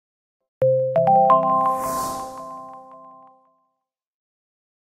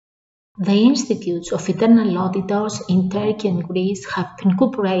The institutes of eternal auditors in Turkey and Greece have been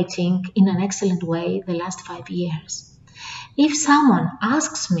cooperating in an excellent way the last 5 years. If someone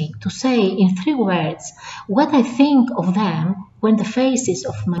asks me to say in 3 words what I think of them when the faces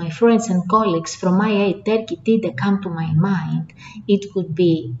of my friends and colleagues from IIA Turkey TİDE come to my mind, it would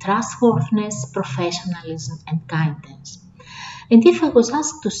be trustworthiness, professionalism and kindness. And if I was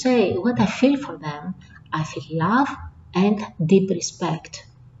asked to say what I feel for them, I feel love and deep respect.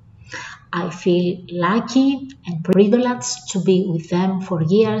 I feel lucky and privileged to be with them for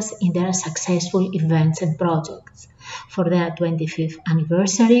years in their successful events and projects. For their 25th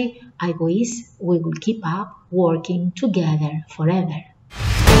anniversary, I wish we will keep up working together forever.